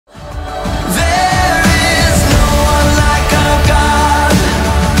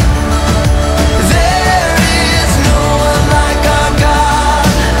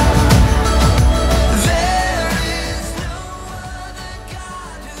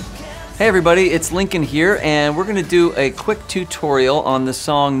Hey everybody, it's Lincoln here, and we're going to do a quick tutorial on the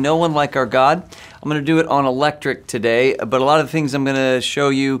song No One Like Our God. I'm going to do it on electric today, but a lot of the things I'm going to show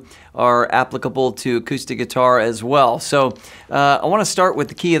you are applicable to acoustic guitar as well. So I want to start with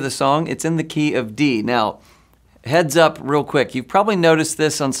the key of the song. It's in the key of D. Now, heads up real quick, you've probably noticed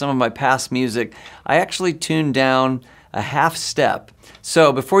this on some of my past music. I actually tuned down a half step.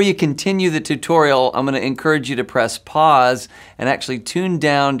 So before you continue the tutorial, I'm going to encourage you to press pause and actually tune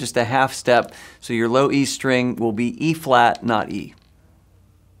down just a half step so your low E string will be E flat, not E.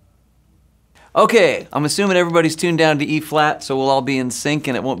 Okay, I'm assuming everybody's tuned down to E flat, so we'll all be in sync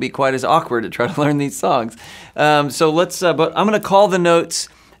and it won't be quite as awkward to try to learn these songs. But I'm going to call the notes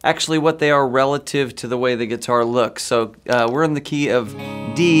actually what they are relative to the way the guitar looks. So we're in the key of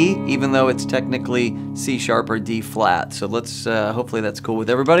D, even though it's technically C sharp or D flat. So let's, hopefully that's cool with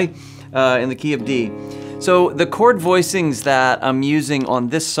everybody, in the key of D. So the chord voicings that I'm using on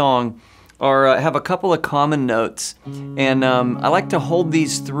this song are, have a couple of common notes, and I like to hold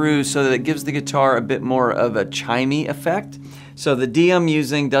these through so that it gives the guitar a bit more of a chimey effect. So the D I'm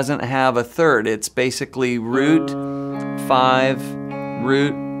using doesn't have a third. It's basically root, 5,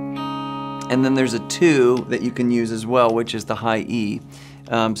 root, and then there's a 2 that you can use as well, which is the high E.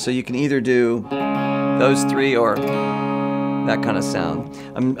 So you can either do those 3 or that kind of sound.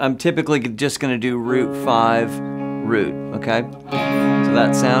 I'm typically just going to do root, 5, root, okay? So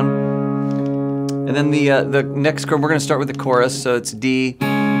that sound. And then the next chord, we're going to start with the chorus, so it's D.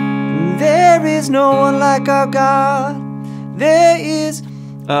 There is no one like our God. There is.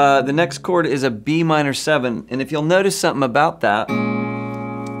 The next chord is a B minor 7, and if you'll notice something about that,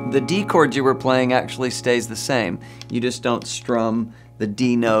 the D chord you were playing actually stays the same. You just don't strum the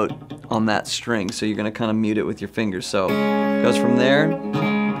D note on that string, so you're going to kind of mute it with your fingers. So it goes from there,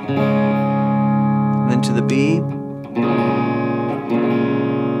 and then to the B,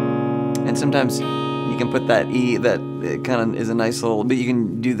 and sometimes you can put that E that it kind of is a nice little, but you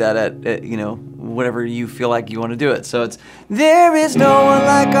can do that at you know, whatever you feel like you want to do it. So it's, there is no one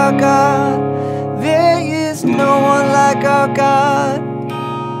like our God. There is no one like our God.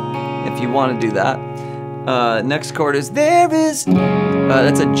 If you want to do that. Next chord is there is,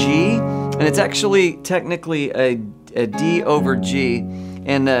 that's a G, and it's actually technically a D over G,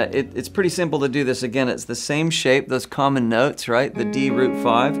 and it's pretty simple to do this. Again, it's the same shape, those common notes, right? The D root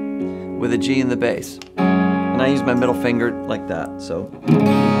 5 with a G in the bass. And I use my middle finger like that, so.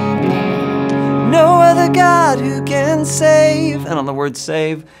 No other God who can save. And on the word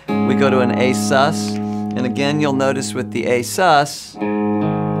save, we go to an A sus, and again, you'll notice with the A sus,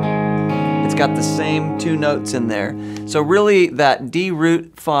 it's got the same 2 notes in there. So really that D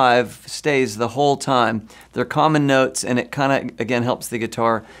root 5 stays the whole time. They're common notes, and it kind of, again, helps the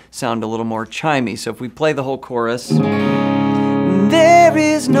guitar sound a little more chimey. So if we play the whole chorus. There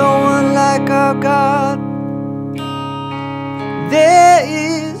is no one like our God. There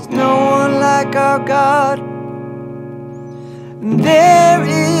is no one like our God. There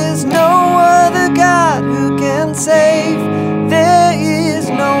is no other God who can save. There is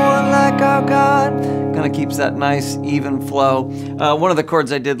no one like our God. Kind of keeps that nice even flow. One of the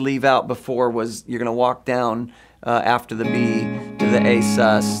chords I did leave out before was you're going to walk down after the B to the A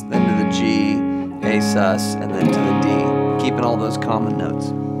sus, then to the G, A sus, and then to the D, keeping all those common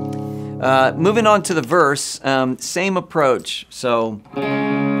notes. Moving on to the verse, same approach. So,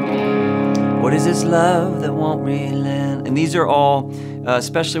 what is this love that won't relent? And these are all,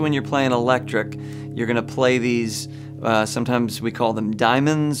 especially when you're playing electric, you're going to play these. Sometimes we call them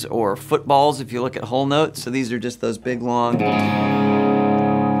diamonds or footballs if you look at whole notes. So these are just those big long.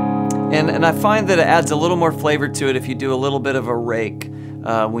 And I find that it adds a little more flavor to it if you do a little bit of a rake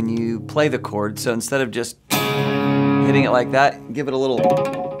when you play the chord. So instead of just hitting it like that, give it a little,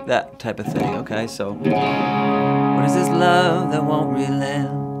 that type of thing, okay? So, what is this love that won't relent?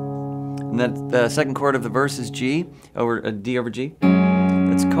 And then the second chord of the verse is G, over D over G.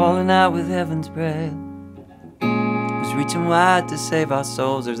 It's calling out with heaven's breath. Reaching wide to save our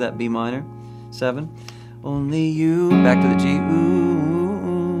souls. There's that B minor 7. Only you. Back to the G.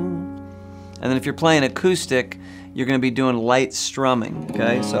 Ooh. And then if you're playing acoustic, you're going to be doing light strumming.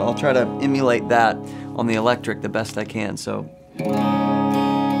 Okay, so I'll try to emulate that on the electric the best I can. So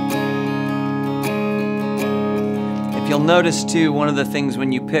if you'll notice too, one of the things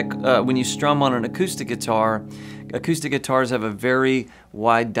when you when you strum on an acoustic guitars have a very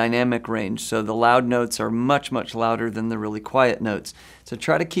wide dynamic range, so the loud notes are much, much louder than the really quiet notes. So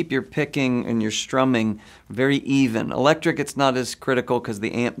try to keep your picking and your strumming very even. Electric, it's not as critical because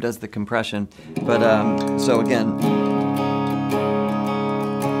the amp does the compression, but so again,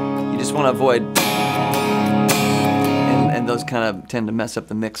 you just want to avoid and those those kind of tend to mess up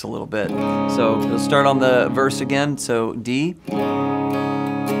the mix a little bit. So we'll start on the verse again. So D. And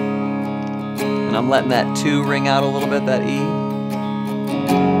I'm letting that 2 ring out a little bit, that E.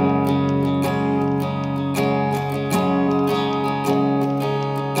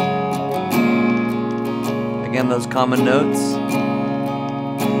 Again, those common notes.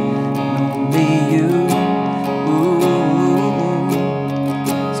 Only you.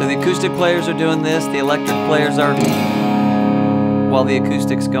 So the acoustic players are doing this, the electric players are, while the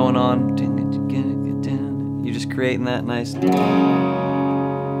acoustic's going on, you're just creating that nice,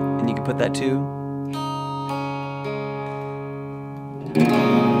 and you can put that too.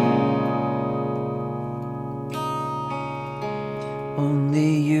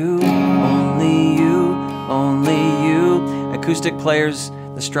 Only you, only you, only you. Acoustic players,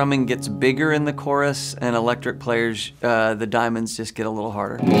 the strumming gets bigger in the chorus, and electric players, the diamonds just get a little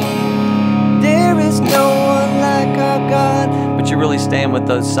harder. There is no one like our God. But you're really staying with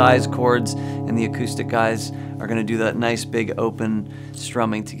those size chords, and the acoustic guys are going to do that nice big open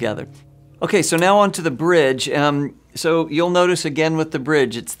strumming together. Okay, so now on to the bridge. So you'll notice again with the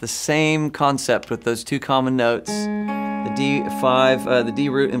bridge, it's the same concept with those 2 common notes, the D5, the D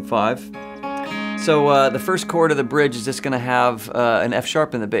root and 5. So the first chord of the bridge is just going to have an F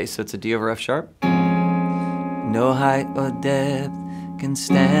sharp in the bass, so it's a D over F sharp. No height or depth can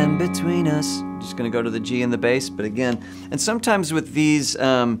stand between us. Just going to go to the G in the bass, but again, and sometimes with these,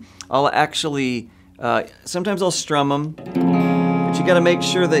 I'll actually, sometimes I'll strum them, but you got to make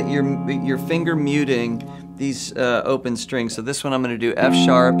sure that you're finger muting these open strings. So this one I'm going to do F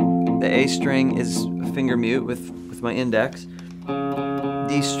sharp, the A string is a finger mute with my index,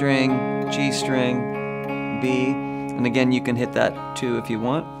 D string, G string, B, and again you can hit that too if you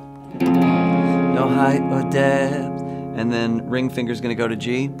want. No height or depth, and then ring finger's going to go to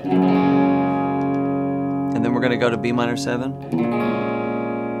G, and then we're going to go to B minor 7,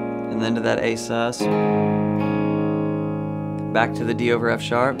 and then to that A sus, back to the D over F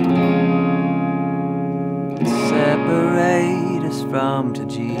sharp. Separate us from to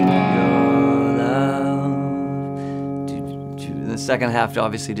G, your love. The second half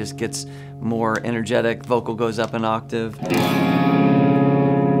obviously just gets more energetic, vocal goes up an octave.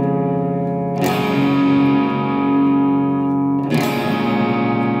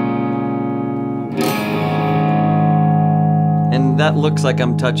 And that looks like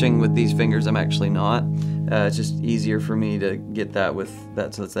I'm touching with these fingers, I'm actually not. It's just easier for me to get that with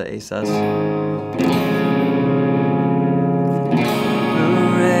that, so it's that A sus.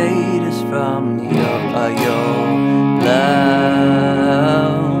 Separate us from your love.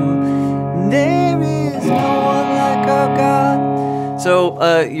 There is no one like our God.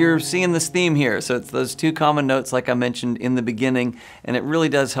 So you're seeing this theme here. So it's those 2 common notes like I mentioned in the beginning, and it really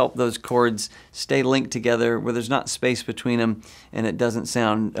does help those chords stay linked together where there's not space between them and it doesn't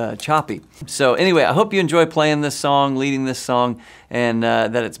sound choppy. So anyway, I hope you enjoy playing this song, leading this song, and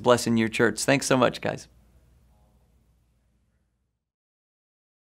that it's blessing your church. Thanks so much, guys.